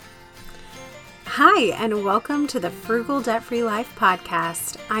Hi, and welcome to the Frugal Debt-Free Life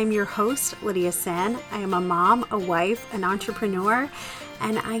podcast. I'm your host, Lydia Sen. I am a mom, a wife, an entrepreneur,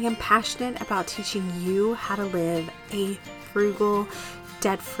 and I am passionate about teaching you how to live a frugal,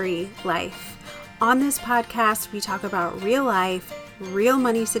 debt-free life. On this podcast, we talk about real life, real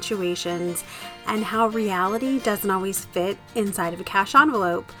money situations, and how reality doesn't always fit inside of a cash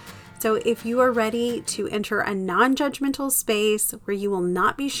envelope. So if you are ready to enter a non-judgmental space where you will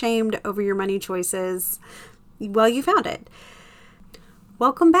not be shamed over your money choices, well, you found it.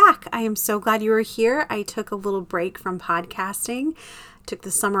 Welcome back. I am so glad you are here. I took a little break from podcasting, took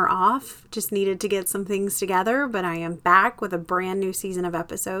the summer off, just needed to get some things together, but I am back with a brand new season of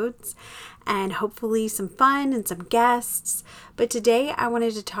episodes and hopefully some fun and some guests. But today I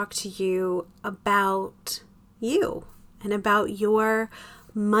wanted to talk to you about you and about your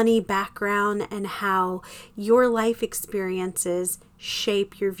money background and how your life experiences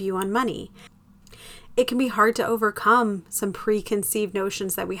shape your view on money. It can be hard to overcome some preconceived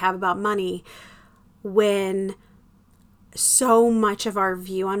notions that we have about money when so much of our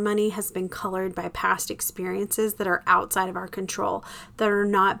view on money has been colored by past experiences that are outside of our control, that are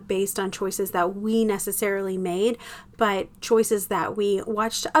not based on choices that we necessarily made, but choices that we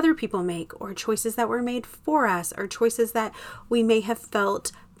watched other people make, or choices that were made for us, or choices that we may have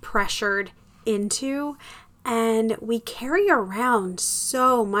felt pressured into. And we carry around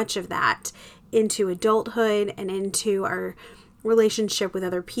so much of that into adulthood and into our relationship with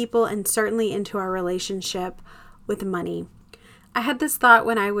other people, and certainly into our relationship with money. I had this thought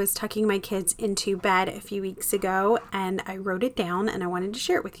when I was tucking my kids into bed a few weeks ago, and I wrote it down and I wanted to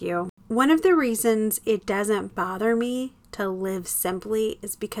share it with you. One of the reasons it doesn't bother me to live simply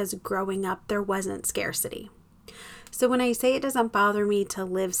is because growing up there wasn't scarcity. So when I say it doesn't bother me to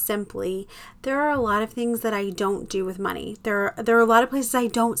live simply, there are a lot of things that I don't do with money. There are a lot of places I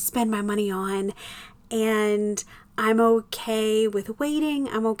don't spend my money on, and I'm okay with waiting.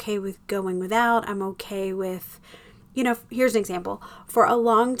 I'm okay with going without. I'm okay with, here's an example. For a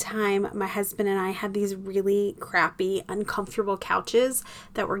long time, my husband and I had these really crappy, uncomfortable couches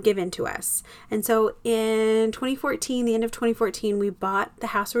that were given to us. And so in 2014, the end of 2014, we bought the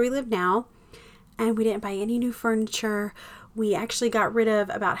house where we live now, and we didn't buy any new furniture. We actually got rid of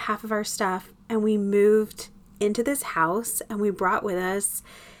about half of our stuff, and we moved into this house, and we brought with us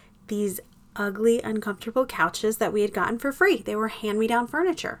these ugly, uncomfortable couches that we had gotten for free. They were hand-me-down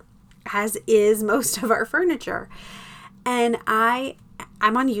furniture, as is most of our furniture. And I'm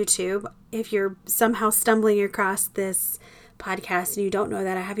on YouTube. If you're somehow stumbling across this podcast and you don't know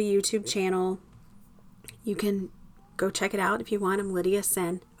that, I have a YouTube channel. You can go check it out if you want. I'm Lydia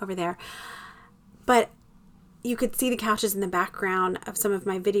Sen over there. But you could see the couches in the background of some of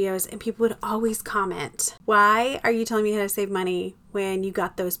my videos, and people would always comment, "Why are you telling me how to save money when you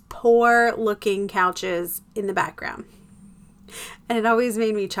got those poor looking couches in the background?" And it always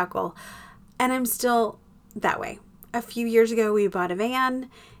made me chuckle. And I'm still that way. A few years ago, we bought a van.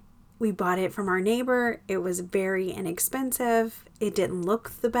 We bought it from our neighbor. It was very inexpensive. It didn't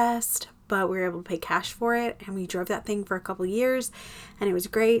look the best, but we were able to pay cash for it. And we drove that thing for a couple years, and it was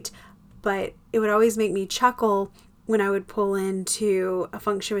great. But it would always make me chuckle when I would pull into a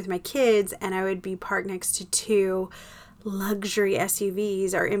function with my kids and I would be parked next to two luxury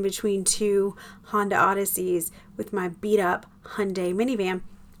SUVs or in between two Honda Odysseys with my beat up Hyundai minivan.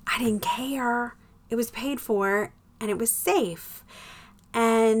 I didn't care. It was paid for and it was safe.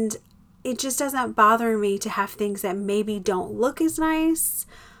 And it just doesn't bother me to have things that maybe don't look as nice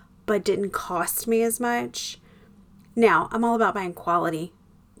but didn't cost me as much. Now, I'm all about buying quality.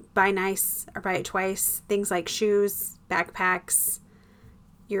 Buy nice or buy it twice. Things like shoes, backpacks,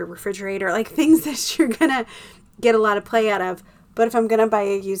 your refrigerator, like things that you're going to get a lot of play out of. But if I'm going to buy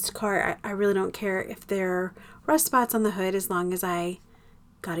a used car, I really don't care if there are rust spots on the hood as long as I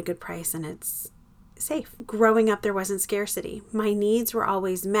got a good price and it's safe. Growing up, there wasn't scarcity. My needs were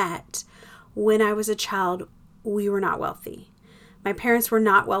always met. When I was a child, we were not wealthy. My parents were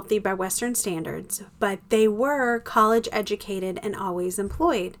not wealthy by Western standards, but they were college educated and always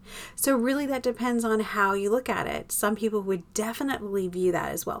employed. So really that depends on how you look at it. Some people would definitely view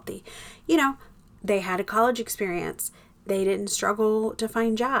that as wealthy. They had a college experience. They didn't struggle to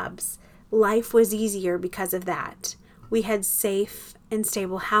find jobs. Life was easier because of that. We had safe and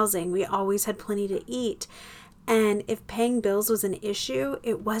stable housing. We always had plenty to eat. And if paying bills was an issue,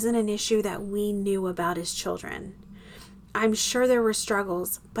 it wasn't an issue that we knew about as children. I'm sure there were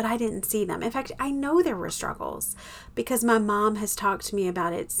struggles, but I didn't see them. In fact, I know there were struggles because my mom has talked to me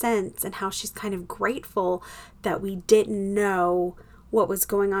about it since and how she's kind of grateful that we didn't know what was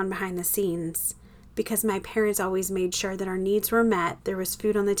going on behind the scenes because my parents always made sure that our needs were met, there was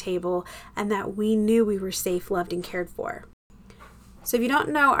food on the table, and that we knew we were safe, loved, and cared for. So if you don't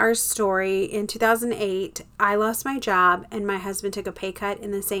know our story, in 2008, I lost my job and my husband took a pay cut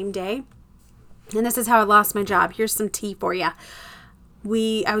in the same day. And this is how I lost my job. Here's some tea for you.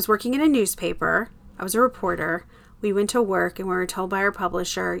 I was working in a newspaper. I was a reporter. We went to work and we were told by our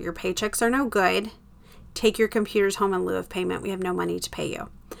publisher, your paychecks are no good. Take your computers home in lieu of payment. We have no money to pay you.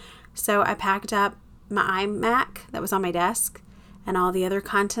 So I packed up my iMac that was on my desk and all the other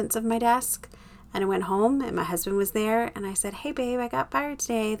contents of my desk. And I went home and my husband was there and I said, hey babe, I got fired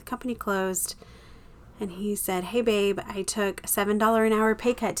today. The company closed. And he said, hey babe, I took a $7 an hour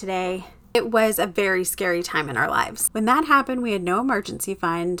pay cut today. It was a very scary time in our lives. When that happened, we had no emergency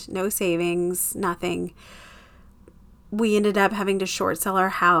fund, no savings, nothing. We ended up having to short sell our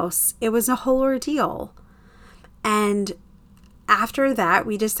house. It was a whole ordeal. And after that,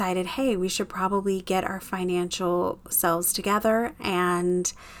 we decided, hey, we should probably get our financial selves together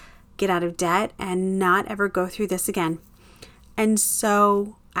and get out of debt and not ever go through this again. And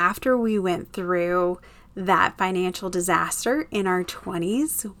so after we went through that financial disaster in our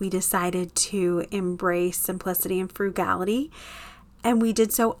 20s, we decided to embrace simplicity and frugality. And we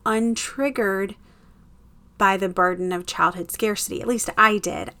did so untriggered by the burden of childhood scarcity. At least I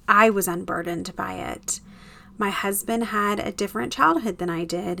did. I was unburdened by it. My husband had a different childhood than I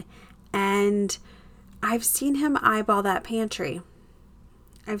did. And I've seen him eyeball that pantry.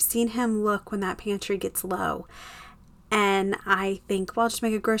 I've seen him look when that pantry gets low. And I think, well, I'll just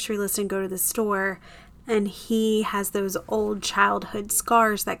make a grocery list and go to the store. And he has those old childhood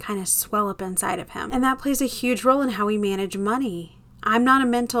scars that kind of swell up inside of him. And that plays a huge role in how we manage money. I'm not a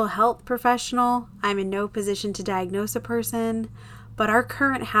mental health professional. I'm in no position to diagnose a person. But our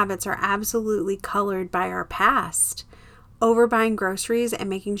current habits are absolutely colored by our past. Overbuying groceries and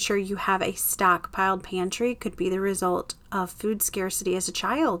making sure you have a stockpiled pantry could be the result of food scarcity as a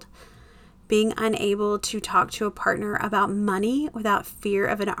child. Being unable to talk to a partner about money without fear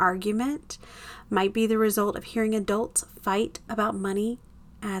of an argument might be the result of hearing adults fight about money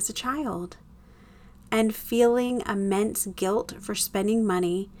as a child. And feeling immense guilt for spending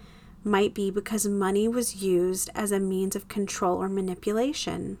money might be because money was used as a means of control or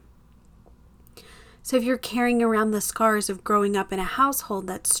manipulation. So if you're carrying around the scars of growing up in a household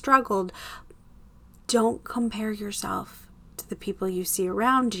that struggled, don't compare yourself to the people you see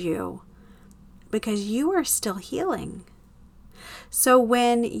around you because you are still healing. So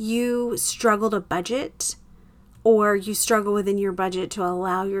when you struggle to budget or you struggle within your budget to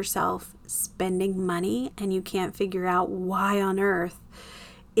allow yourself spending money and you can't figure out why on earth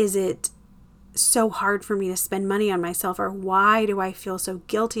is it so hard for me to spend money on myself, or why do I feel so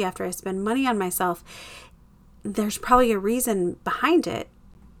guilty after I spend money on myself, there's probably a reason behind it.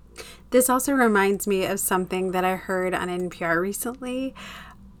 This also reminds me of something that I heard on NPR recently.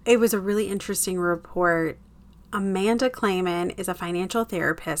 It was a really interesting report. Amanda Clayman is a financial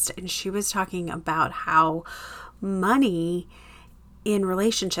therapist, and she was talking about how money in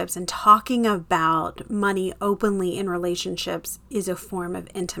relationships and talking about money openly in relationships is a form of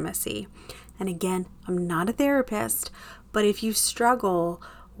intimacy. And again, I'm not a therapist, but if you struggle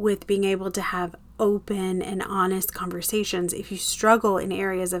with being able to have open and honest conversations, if you struggle in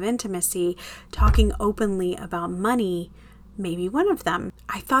areas of intimacy, talking openly about money may be one of them.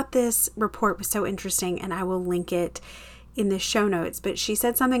 I thought this report was so interesting, and I will link it in the show notes, but she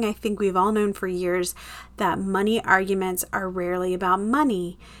said something I think we've all known for years, that money arguments are rarely about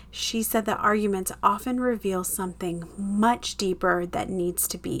money. She said that arguments often reveal something much deeper that needs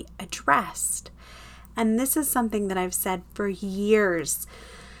to be addressed. And this is something that I've said for years.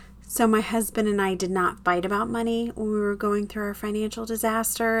 So my husband and I did not fight about money when we were going through our financial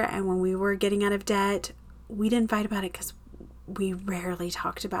disaster, and when we were getting out of debt, we didn't fight about it because we rarely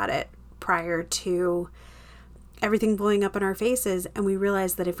talked about it prior to everything blowing up in our faces. And we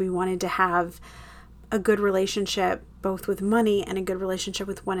realized that if we wanted to have a good relationship, both with money and a good relationship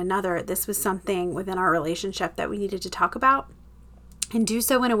with one another, this was something within our relationship that we needed to talk about and do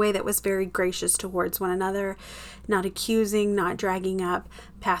so in a way that was very gracious towards one another, not accusing, not dragging up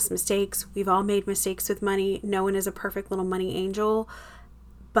past mistakes. We've all made mistakes with money. No one is a perfect little money angel,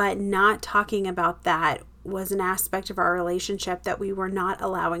 but not talking about that was an aspect of our relationship that we were not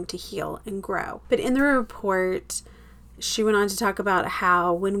allowing to heal and grow. But in the report, she went on to talk about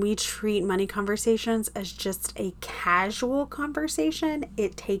how when we treat money conversations as just a casual conversation,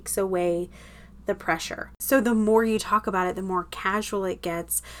 it takes away the pressure. So the more you talk about it, the more casual it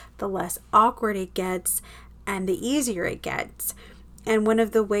gets, the less awkward it gets, and the easier it gets. And one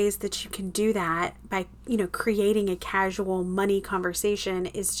of the ways that you can do that by, creating a casual money conversation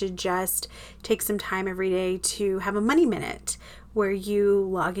is to just take some time every day to have a money minute where you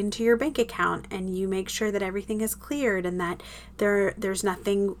log into your bank account and you make sure that everything is cleared and that there's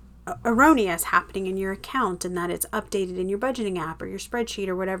nothing erroneous happening in your account and that it's updated in your budgeting app or your spreadsheet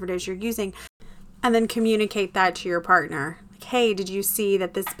or whatever it is you're using. And then communicate that to your partner. Like, hey, did you see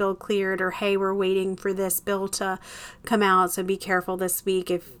that this bill cleared? Or, hey, we're waiting for this bill to come out, so be careful this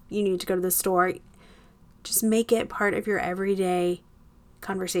week if you need to go to the store. Just make it part of your everyday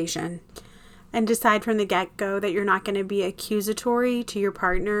conversation. And decide from the get-go that you're not going to be accusatory to your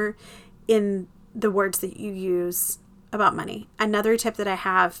partner in the words that you use about money. Another tip that I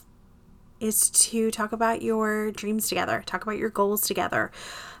have is to talk about your dreams together. Talk about your goals together.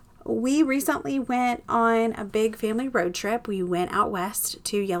 We recently went on a big family road trip. We went out west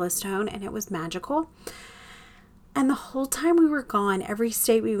to Yellowstone and it was magical. And the whole time we were gone, every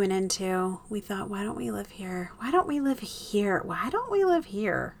state we went into, we thought, why don't we live here? Why don't we live here? Why don't we live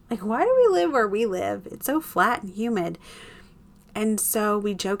here? Like, why do we live where we live? It's so flat and humid. And so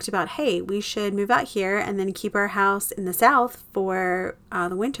we joked about, hey, we should move out here and then keep our house in the south for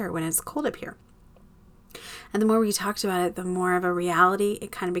the winter when it's cold up here. And the more we talked about it, the more of a reality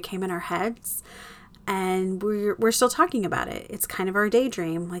it kind of became in our heads. And we're still talking about it. It's kind of our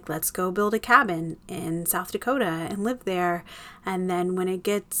daydream. Like, let's go build a cabin in South Dakota and live there. And then when it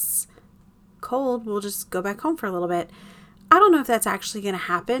gets cold, we'll just go back home for a little bit. I don't know if that's actually going to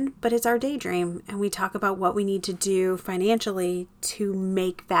happen, but it's our daydream. And we talk about what we need to do financially to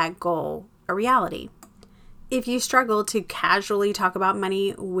make that goal a reality. If you struggle to casually talk about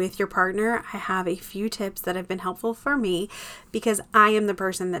money with your partner, I have a few tips that have been helpful for me because I am the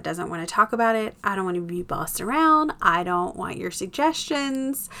person that doesn't want to talk about it. I don't want to be bossed around. I don't want your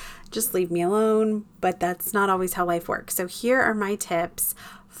suggestions. Just leave me alone. But that's not always how life works. So here are my tips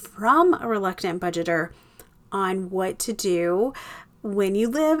from a reluctant budgeter on what to do when you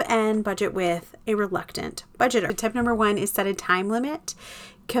live and budget with a reluctant budgeter. Tip number 1 is set a time limit.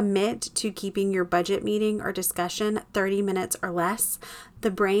 Commit to keeping your budget meeting or discussion 30 minutes or less.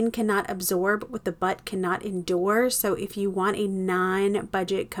 The brain cannot absorb what the butt cannot endure. So if you want a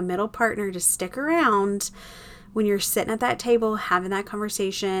non-budget committal partner to stick around when you're sitting at that table having that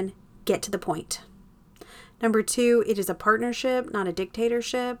conversation, get to the point. Number 2, it is a partnership, not a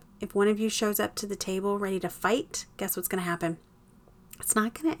dictatorship. If one of you shows up to the table ready to fight, guess what's going to happen? It's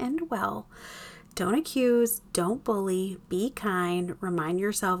not going to end well. Don't accuse, don't bully, be kind, remind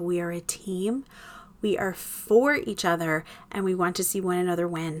yourself we are a team, we are for each other, and we want to see one another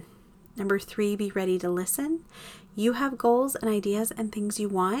win. Number 3, be ready to listen. You have goals and ideas and things you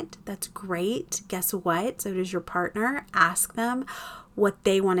want. That's great. Guess what? So does your partner. Ask them what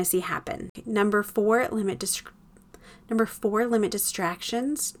they want to see happen. Number 4, limit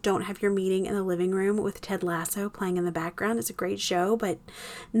distractions. Don't have your meeting in the living room with Ted Lasso playing in the background. It's a great show, but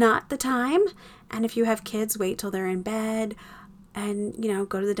not the time. And if you have kids, wait till they're in bed and,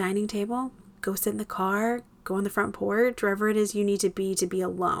 go to the dining table, go sit in the car, go on the front porch, wherever it is you need to be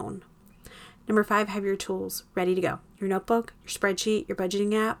alone. Number 5, have your tools ready to go. Your notebook, your spreadsheet, your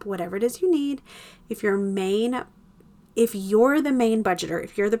budgeting app, whatever it is you need. If you're the main budgeter,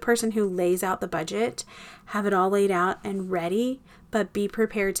 if you're the person who lays out the budget, have it all laid out and ready, but be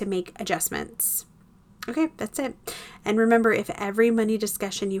prepared to make adjustments. Okay, that's it. And remember, if every money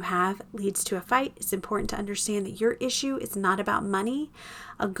discussion you have leads to a fight, it's important to understand that your issue is not about money.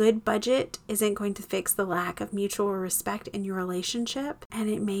 A good budget isn't going to fix the lack of mutual respect in your relationship. And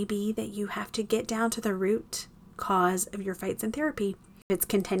it may be that you have to get down to the root cause of your fights in therapy if it's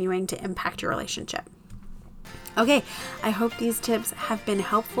continuing to impact your relationship. Okay, I hope these tips have been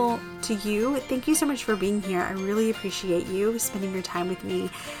helpful to you. Thank you so much for being here. I really appreciate you spending your time with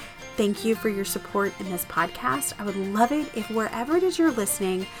me. Thank you for your support in this podcast. I would love it if wherever it is you're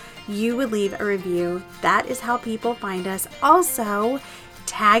listening, you would leave a review. That is how people find us. Also,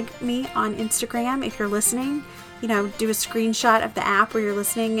 tag me on Instagram if you're listening. Do a screenshot of the app where you're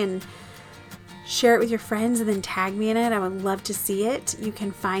listening and share it with your friends and then tag me in it. I would love to see it. You can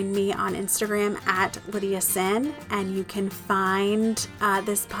find me on Instagram at Lydia Sen, and you can find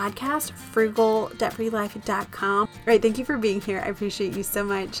this podcast, frugaldebtfreelife.com. All right, thank you for being here. I appreciate you so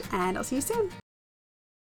much, and I'll see you soon.